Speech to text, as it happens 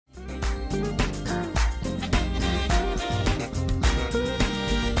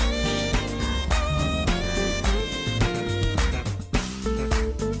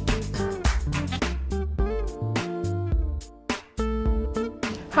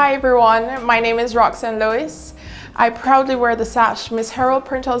Hi everyone, my name is Roxanne Lewis. I proudly wear the sash Miss Herald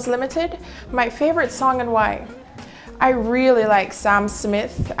Printers Limited. My favorite song and why? I really like Sam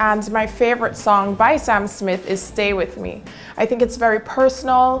Smith, and my favorite song by Sam Smith is Stay With Me. I think it's very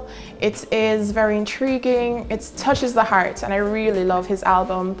personal, it is very intriguing, it touches the heart, and I really love his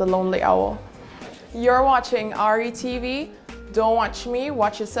album, The Lonely Owl. You're watching RETV. Don't watch me,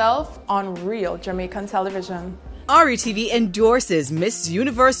 watch yourself on real Jamaican television. RETV endorses Miss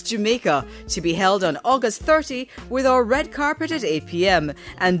Universe Jamaica to be held on August 30 with our red carpet at 8 p.m.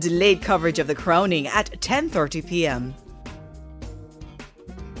 and delayed coverage of the crowning at 10:30 p.m.